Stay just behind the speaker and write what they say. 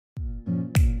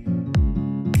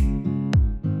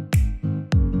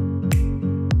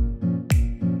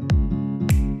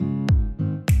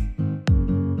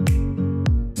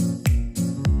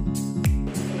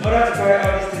order to carry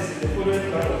out this thesis, the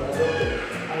following plan was adopted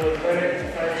and was divided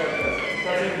into 5 chapters,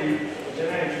 starting with a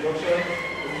general introduction,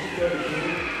 a digital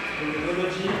review,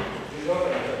 methodology,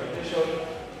 result and interpretation,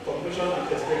 conclusion and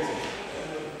perspective.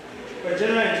 For a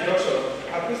general introduction,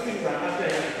 acoustics and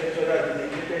aspect architecture that is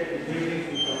integrated in buildings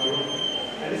in Cameroon,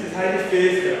 and this is highly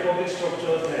phased by public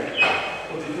structures like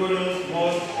auditoriums,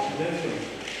 mosques, and buildings.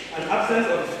 An absence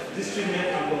of this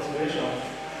treatment and consideration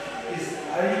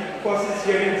causes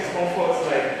hearing discomforts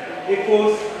like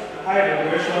echoes, high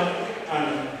vibration, and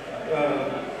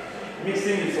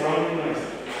mixing with surrounding noise.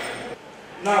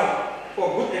 Now, for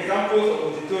good examples of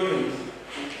auditoriums,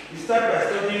 we start by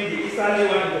studying the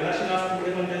Alain International School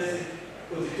 800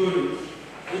 auditorium,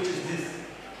 which is this.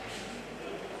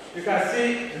 You can see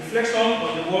reflection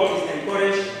on the wall is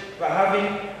encouraged by having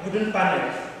wooden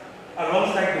panels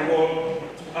alongside the wall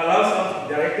to allow sound to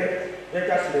be directed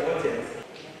better to the audience.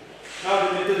 Now,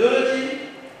 the methodology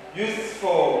used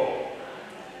for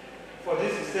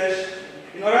this research,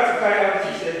 in order to carry out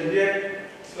this research, we needed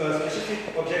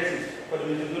specific objectives for the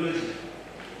methodology.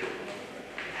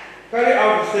 Carry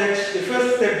out research, the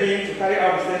first step being to carry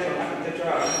out research on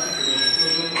architectural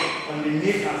acoustics on the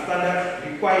needs and standards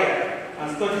required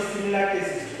and study similar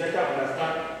cases to better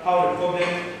understand how the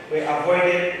problems were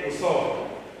avoided or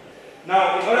solved.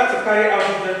 Now, in order to carry out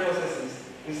different processes,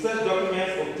 research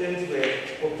documents obtained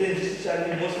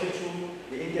digitally, mostly through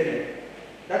the internet.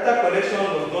 Data collection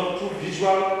was done through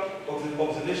visual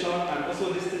observation and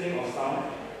also listening of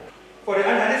sound. For the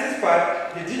analysis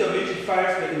part, the DWG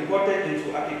files were imported into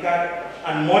Archicad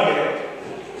and modeled,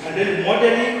 and then the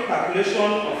modeling,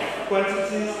 calculation of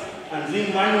quantities, and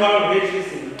doing manual ray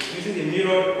tracing using the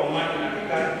mirror command in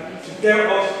Archicad to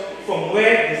tell us from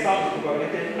where the sound is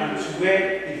propagated and to where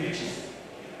it reaches.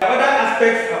 The other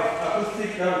aspects of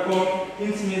acoustics that we call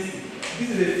intimacy. This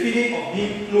is a feeling of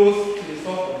being close to the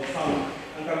source of the sound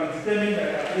and can be determined by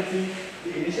calculating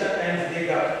the initial time delay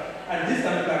gap. And this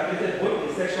can be calculated both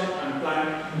in section and plan,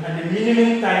 and the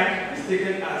minimum time is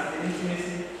taken as the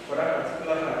intimacy for that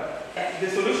particular part. The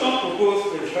solutions proposed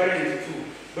were divided into two.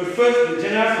 But first, the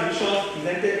general solutions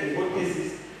presented in both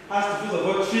cases has to first of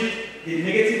all treat the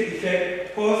negative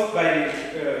effect caused by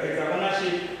the hexagonal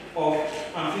shape of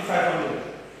Amphi 500.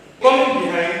 Coming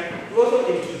behind, we also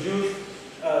introduced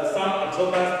sound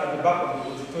absorbers at the back of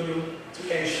the auditorium to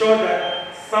ensure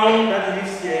that sound that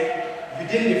lives here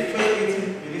within the first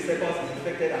 18 milliseconds is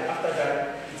affected, and after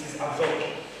that it is absorbed.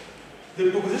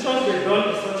 The propositions were done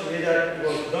in such a way that it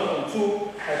was done on two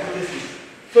hypotheses.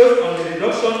 First, on the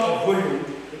reduction of volume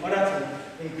in order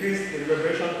to increase the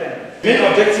reverberation time. The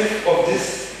main objective of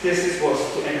this thesis was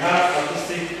to enhance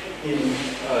acoustic in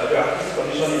the acoustic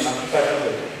condition in Amphi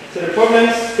 500. So the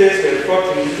problems faced were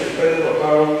brought to the presence of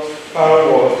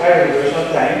parallel walls, high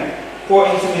reverberation time, poor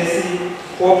intimacy,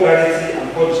 poor clarity,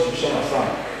 and poor distribution of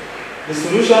sound. The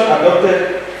solution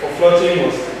adopted for filtering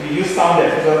was we use sound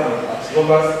diffusers and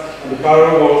absorbers on the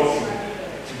parallel walls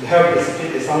to help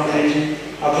dissipate the sound energy.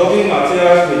 Absorbing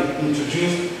materials were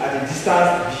introduced at a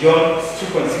distance beyond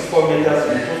 2.64 meters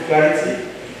to improve clarity,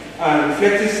 and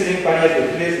reflective ceiling panels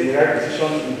were placed in the right position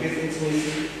to increase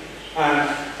intimacy and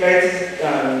clarity.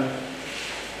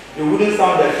 The wooden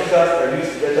sound diffusers are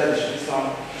used to better distribute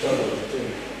sound throughout the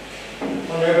auditorium.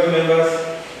 Honorable members,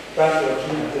 thanks for your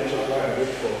keen attention while I wait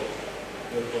for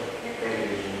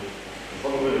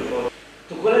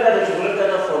to collect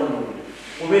data from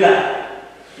Mobila,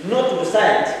 not to the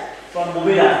site, from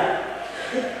Mobila.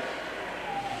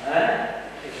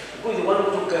 Because the one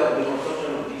who took care of the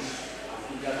construction of this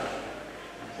data.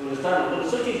 So understand, the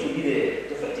research should be there,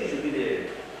 the effective should be there.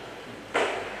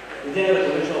 The general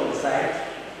connection of the site,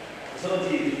 the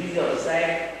visibility of the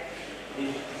site, the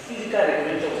physical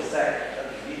recognition of the site, and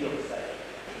the video of the site.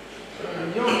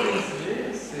 YONG Kingsley,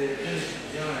 c'est un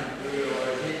étudiant un peu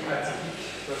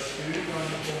atypique parce que quand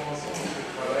nous commençons ce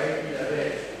travail, il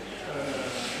avait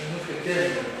un autre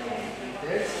thème en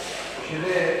tête. Je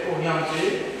l'ai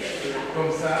orienté comme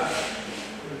ça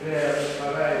vers le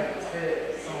travail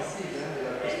très sensible de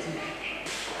l'acoustique.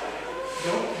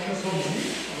 Donc, nous nous sommes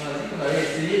dit, on a dit qu'on allait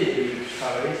essayer de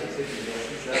travailler sur cet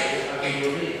exercice,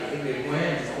 améliorer avec les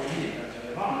moyens disponibles,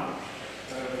 naturellement,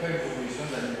 faire une proposition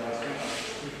d'amélioration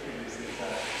artistique de cette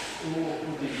salle.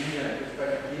 Au début, il n'y avait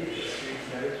pas d'idée parce qu'il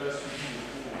n'avait pas suivi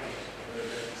le cours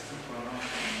d'acoustique pendant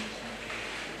son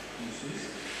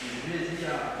cursus. Et je lui ai dit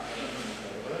à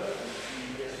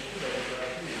il y a surtout la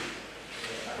littérature.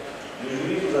 Le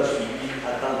jury vous a suivi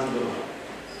attentivement.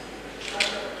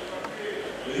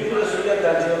 Le jury vous a suivi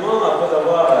attentivement après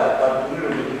avoir parcouru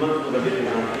le document que vous avez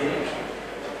présenté.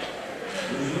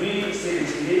 Le jury s'est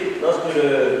retiré. Lorsque vous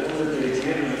êtes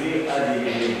retiré, le jury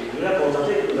a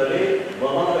constaté que vous avez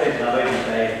vraiment fait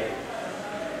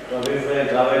avez fait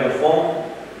un travail de fond.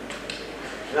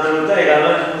 Mais en même temps,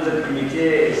 également, vous êtes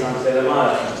limité essentiellement à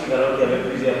l'artistique alors qu'il y avait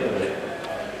plusieurs problèmes.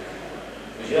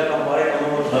 Je vais comparer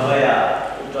comment votre travail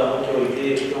aux travaux qui ont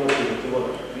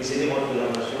précédé votre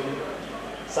présentation.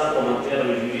 Sans commentaire,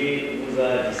 le jury vous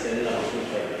a discerné la mention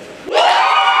très bien.